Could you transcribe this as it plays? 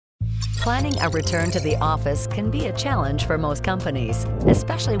Planning a return to the office can be a challenge for most companies,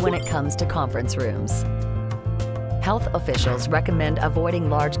 especially when it comes to conference rooms. Health officials recommend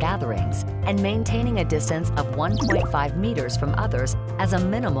avoiding large gatherings and maintaining a distance of 1.5 meters from others as a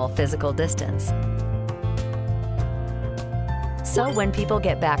minimal physical distance. So when people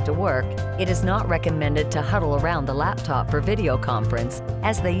get back to work, it is not recommended to huddle around the laptop for video conference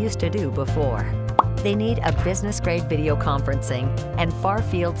as they used to do before. They need a business-grade video conferencing and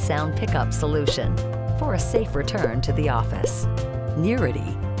far-field sound pickup solution for a safe return to the office.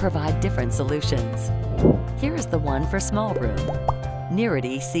 Nearity provide different solutions. Here is the one for small room.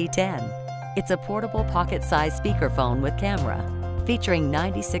 Nearity C10. It's a portable pocket-sized speakerphone with camera, featuring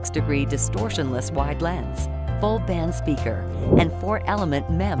 96-degree distortionless wide lens, full band speaker, and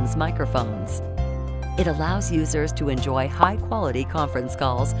 4-element MEMS microphones. It allows users to enjoy high-quality conference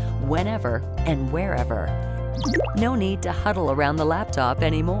calls whenever and wherever. No need to huddle around the laptop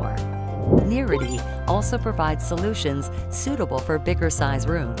anymore. Nearity also provides solutions suitable for bigger size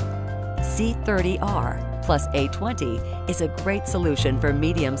room. C30R plus A20 is a great solution for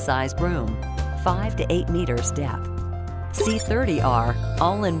medium-sized room, 5 to 8 meters depth. C30R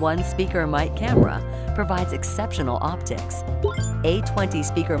all-in-one speaker mic camera provides exceptional optics. A20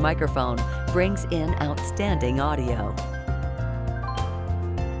 speaker microphone brings in outstanding audio.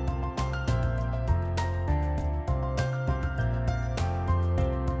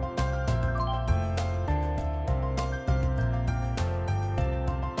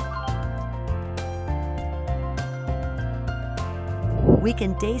 We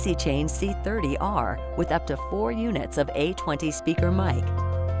can daisy chain C30R with up to 4 units of A20 speaker mic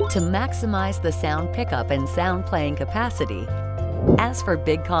to maximize the sound pickup and sound playing capacity. As for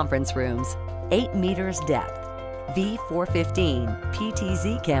big conference rooms, 8 meters depth, V415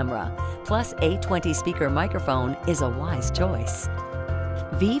 PTZ camera plus A20 speaker microphone is a wise choice.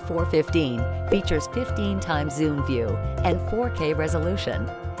 V415 features 15 times zoom view and 4K resolution.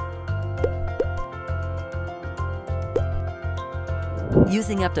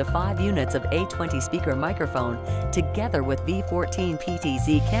 Using up to 5 units of A20 speaker microphone together with V14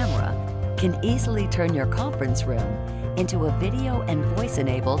 PTZ camera can easily turn your conference room into a video and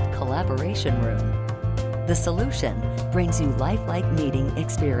voice-enabled collaboration room. The solution brings you lifelike meeting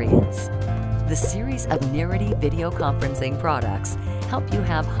experience. The series of Nearity video conferencing products help you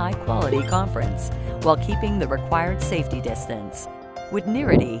have high-quality conference while keeping the required safety distance. With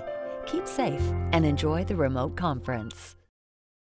Nearity, keep safe and enjoy the remote conference.